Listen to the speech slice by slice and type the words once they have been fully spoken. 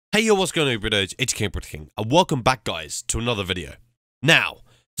Hey yo, what's going on, Breato? It's King, and welcome back, guys, to another video. Now,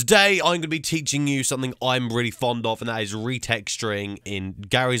 today I'm going to be teaching you something I'm really fond of, and that is retexturing in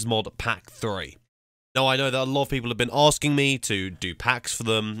Garry's Mod PAC3. Now, I know that a lot of people have been asking me to do packs for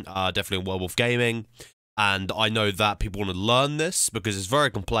them, definitely on Werewolf Gaming, and I know that people want to learn this because it's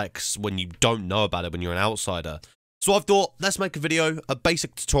very complex when you don't know about it when you're an outsider. So I've thought, let's make a video, a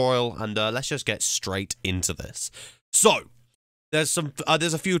basic tutorial, and let's just get straight into this. So, there's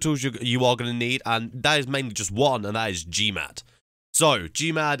a few tools you are going to need, and that is mainly just one, and that is Gmad. So,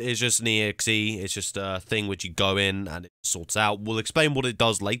 Gmad is just an exe, it's just a thing which you go in, and it sorts out. We'll explain what it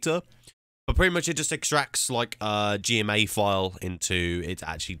does later, but pretty much it just extracts, like, a GMA file into its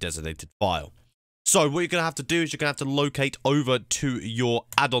actually designated file. So, what you're going to have to do is you're going to have to locate over to your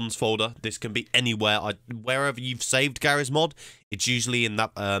add-ons folder. This can be anywhere, wherever you've saved Garry's Mod. It's usually in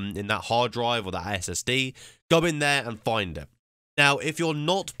that hard drive or that SSD. Go in there and find it. Now, if you're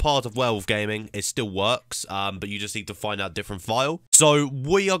not part of Werewolf Gaming, it still works, but you just need to find out a different file. So,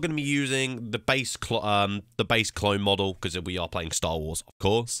 we are going to be using the base clone model, because we are playing Star Wars, of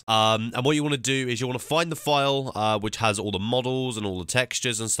course. And what you want to do is you want to find the file, which has all the models and all the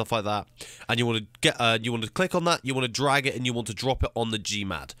textures and stuff like that. And you want to click on that, you want to drag it, and you want to drop it on the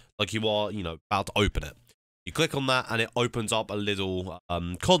Gmad, like you are, about to open it. You click on that, and it opens up a little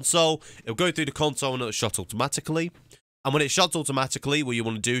console. It'll go through the console, and it'll shut automatically. And when it shuts automatically, what you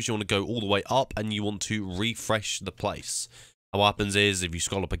want to do is you want to go all the way up and you want to refresh the place. And what happens is, if you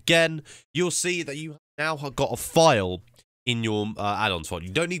scroll up again, you'll see that you now have got a file in your add-ons file.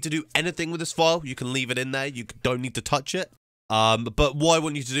 You don't need to do anything with this file. You can leave it in there. You don't need to touch it. But what I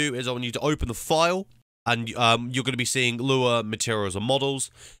want you to do is I want you to open the file, and you're going to be seeing lure, materials, and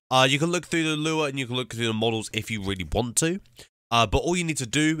models. You can look through the lure and you can look through the models if you really want to. But all you need to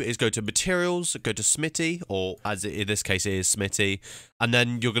do is go to materials, go to Smitty, or as in this case it is Smitty, and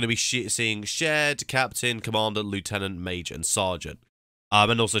then you're going to be seeing shared, captain, commander, lieutenant, mage, and sergeant,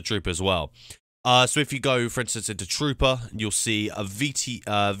 and also trooper as well. So if you go, for instance, into trooper, you'll see a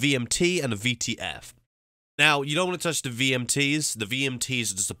VMT and a VTF. Now, you don't want to touch the VMTs. The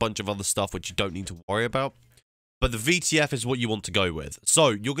VMTs are just a bunch of other stuff which you don't need to worry about. But the VTF is what you want to go with.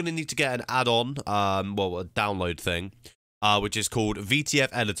 So you're going to need to get an add-on, well, a download thing, which is called VTF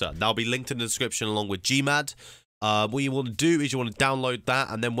Editor. That'll be linked in the description along with Gmad. What you want to do is you want to download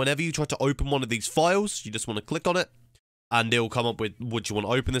that, and then whenever you try to open one of these files, you just want to click on it, and it'll come up with what you want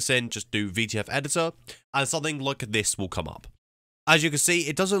to open this in. Just do VTF Editor, and something like this will come up. As you can see,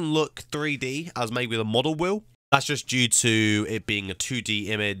 it doesn't look 3D as maybe the model will. That's just due to it being a 2D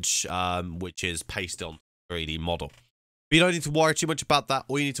image, which is pasted on 3D model. But you don't need to worry too much about that.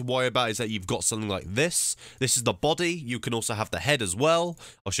 All you need to worry about is that you've got something like this. This is the body. You can also have the head as well.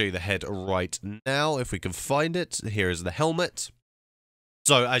 I'll show you the head right now if we can find it. Here is the helmet.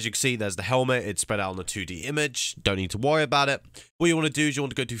 So as you can see, there's the helmet. It's spread out on the 2D image. Don't need to worry about it. What you want to do is you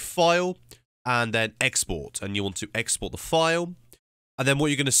want to go to File and then Export. And you want to export the file. And then what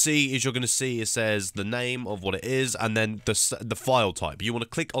you're going to see is it says the name of what it is and then the file type. You want to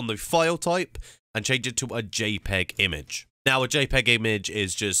click on the file type and change it to a JPEG image. Now, a JPEG image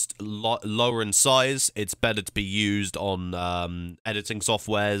is just lower in size. It's better to be used on editing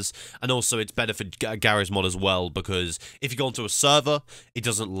softwares, and also it's better for Garry's Mod as well, because if you go onto a server, it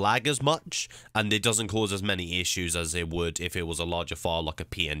doesn't lag as much, and it doesn't cause as many issues as it would if it was a larger file like a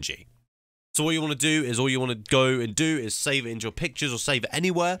PNG. So what you want to do is go and save it into your pictures or save it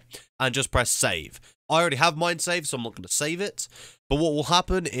anywhere and just press save. I already have mine saved, so I'm not going to save it. But what will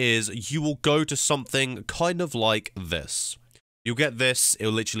happen is you will go to something kind of like this. You'll get this.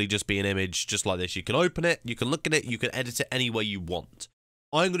 It'll literally just be an image just like this. You can open it, you can look at it, you can edit it any way you want.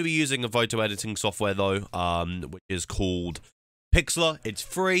 I'm going to be using a photo editing software though, which is called Pixlr. It's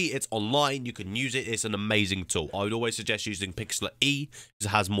free, it's online, you can use it, it's an amazing tool. I would always suggest using Pixlr E, because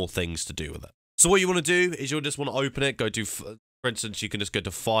it has more things to do with it. So what you want to do is you'll just want to open it, go to, for instance, you can just go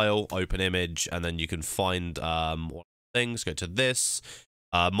to File, Open Image, and then you can find things, go to this.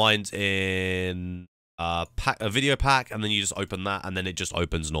 Mine's in a video pack, and then you just open that, and then it just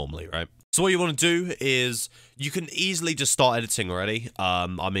opens normally, right? So what you want to do is, you can easily just start editing already.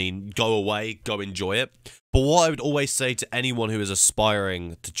 I mean, go away, go enjoy it. But what I would always say to anyone who is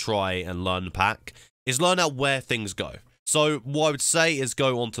aspiring to try and learn pack is learn out where things go. So what I would say is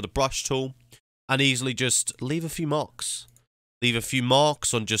go onto the brush tool and easily just leave a few marks. Leave a few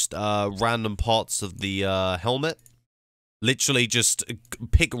marks on just random parts of the helmet. Literally just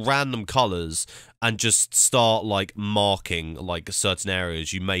pick random colors and just start like marking like certain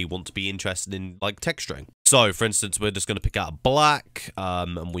areas you may want to be interested in, like texturing. So for instance, we're just going to pick out black,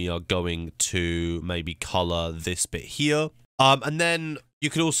 and we are going to maybe color this bit here. And then You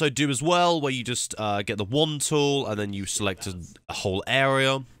can also do as well where you just get the wand tool and then you select a whole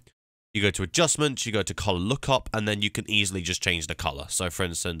area. You go to adjustments, you go to color lookup, and then you can easily just change the color. So for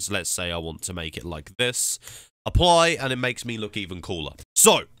instance, let's say I want to make it like this. Apply, and it makes me look even cooler.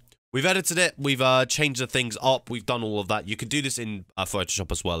 So we've edited it, we've changed the things up, we've done all of that. You can do this in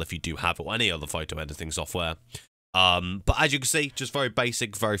Photoshop as well if you do have it, or any other photo editing software. But as you can see, just very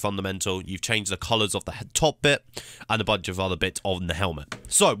basic, very fundamental. You've changed the colors of the top bit and a bunch of other bits on the helmet.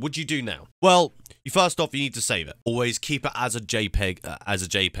 So what do you do now? Well, first off, you need to save it. Always keep it as a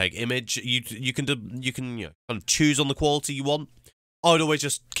JPEG image. You can kind of choose on the quality you want. I would always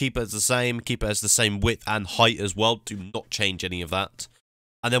just keep it as the same width and height as well. Do not change any of that.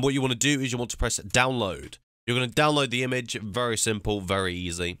 And then what you want to do is you want to press download. You're going to download the image. Very simple, very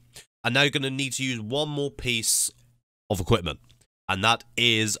easy. And now you're going to need to use one more piece of equipment, and that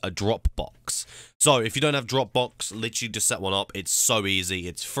is a Dropbox. So if you don't have Dropbox, literally just set one up. It's so easy.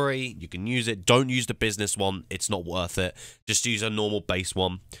 It's free. You can use it. Don't use the business one. It's not worth it. Just use a normal base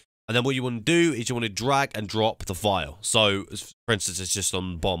one. And then what you want to do is you want to drag and drop the file. So for instance, it's just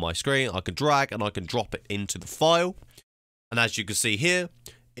on the bottom of my screen. I can drag and I can drop it into the file. And as you can see here,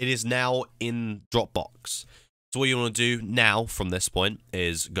 it is now in Dropbox. So what you want to do now from this point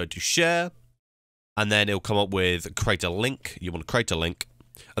is go to share, and then it'll come up with create a link. You want to create a link,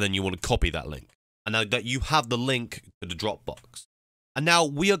 and then you want to copy that link. And now that you have the link to the Dropbox. And now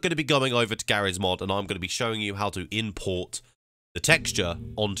we are going to be going over to Garry's Mod, and I'm going to be showing you how to import the texture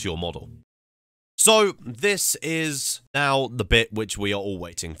onto your model. So this is now the bit which we are all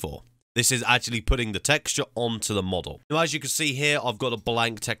waiting for. This is actually putting the texture onto the model. Now, as you can see here, I've got a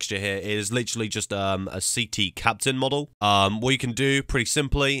blank texture here. It is literally just a CT Captain model. What you can do pretty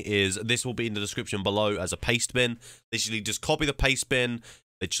simply is this will be in the description below as a paste bin. Literally just copy the paste bin.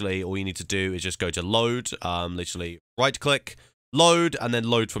 Literally all you need to do is just go to load, literally right click, load, and then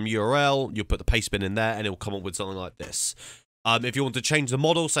load from URL. You'll put the paste bin in there and it will come up with something like this. If you want to change the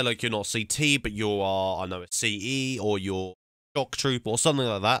model, say like you're not CT, but you are, I know, a CE or you're Shock Troop or something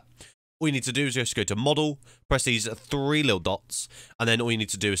like that. All you need to do is just go to model, press these 3 little dots, and then all you need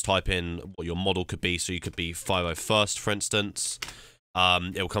to do is type in what your model could be. So you could be 501st, for instance.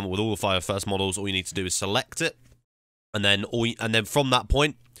 It will come up with all the 501st models. All you need to do is select it, and then from that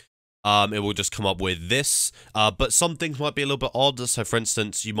point, it will just come up with this. But some things might be a little bit odd. So for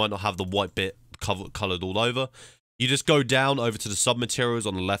instance, you might not have the white bit colored all over. You just go down over to the submaterials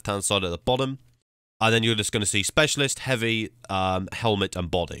on the left-hand side at the bottom. And then you're just going to see specialist, heavy, helmet,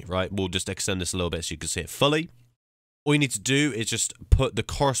 and body, right? We'll just extend this a little bit so you can see it fully. All you need to do is just put the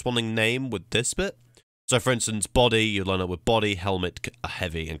corresponding name with this bit. So, for instance, body, you'll line up with body, helmet,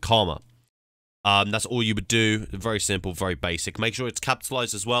 heavy, and karma. That's all you would do. Very simple, very basic. Make sure it's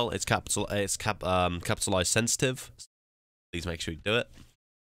capitalized as well. It's capitalized sensitive. Please make sure you do it.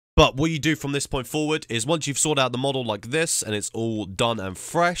 But what you do from this point forward is once you've sorted out the model like this and it's all done and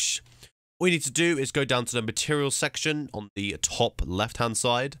fresh, all you need to do is go down to the materials section on the top left-hand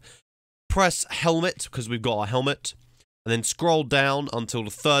side. Press helmet, because we've got our helmet. And then scroll down until the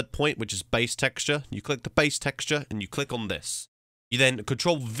third point, which is base texture. You click the base texture, and you click on this. You then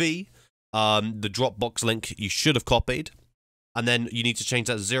Control-V, the Dropbox link you should have copied. And then you need to change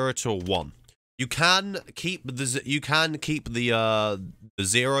that 0 to a 1. You can keep the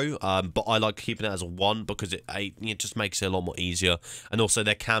 0, but I like keeping it as a 1 because it just makes it a lot more easier. And also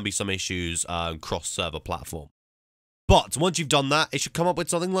there can be some issues cross-server platform. But once you've done that, it should come up with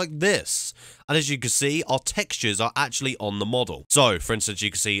something like this. And as you can see, our textures are actually on the model. So, for instance, you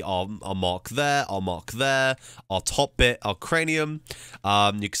can see our mark there, our top bit, our cranium.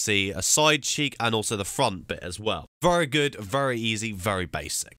 You can see a side cheek and also the front bit as well. Very good, very easy, very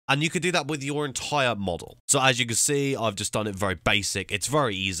basic. And you could do that with your entire model. So as you can see, I've just done it very basic. It's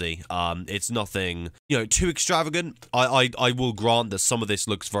very easy. It's nothing, too extravagant. I will grant that some of this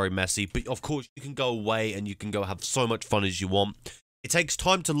looks very messy, but of course you can go away and you can go have so much fun as you want. It takes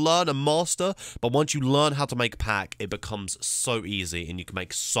time to learn and master, but once you learn how to make PAC, it becomes so easy and you can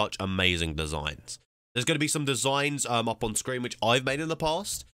make such amazing designs. There's going to be some designs up on screen which I've made in the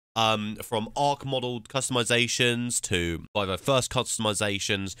past. From ARC modeled customizations to 501st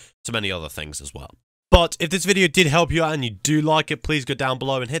customizations to many other things as well. But if this video did help you out and you do like it, please go down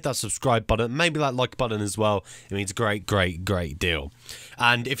below and hit that subscribe button, maybe that like button as well. It means a great, great, great deal.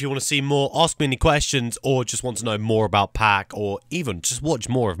 And if you want to see more, ask me any questions, or just want to know more about PAC, or even just watch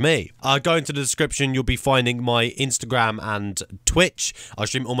more of me, go into the description. You'll be finding my Instagram and Twitch. I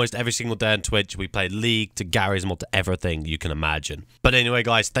stream almost every single day on Twitch. We play League to Garry's Mod to everything you can imagine. But anyway,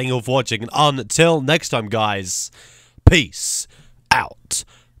 guys, thank you all for watching, and until next time, guys, peace out.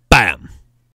 Bam.